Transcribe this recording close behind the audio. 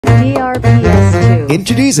DRPS 2.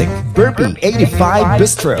 Introducing Burpy85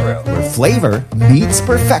 Bistro, where flavor meets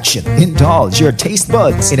perfection. Indulge your taste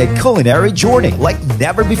buds in a culinary journey like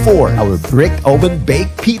never before. Our brick oven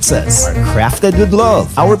baked pizzas are crafted with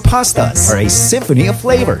love. Our pastas are a symphony of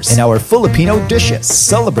flavors, and our Filipino dishes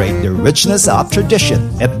celebrate the richness of tradition.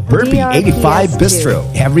 At Burpy85 Bistro,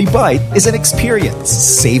 every bite is an experience.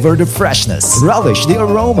 Savor the freshness, relish the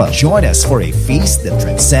aroma. Join us for a feast that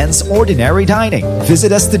transcends ordinary dining.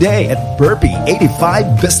 Visit us today at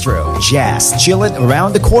Burpy85 Bistro, just chillin'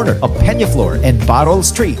 around the corner of Peñaflor and Bohol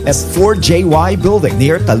Street at 4JY Building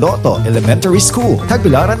near Taloto Elementary School,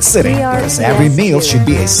 Tagbilaran City. Because every meal should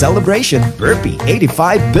be a celebration,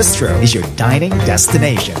 Burpy85 Bistro is your dining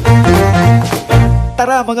destination.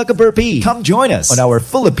 Tara mga ka-Burpy, come join us on our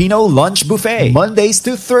Filipino lunch buffet, Mondays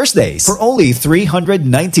to Thursdays, for only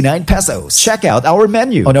 399 pesos. Check out our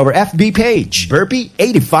menu on our FB page,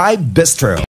 Burpy85 Bistro.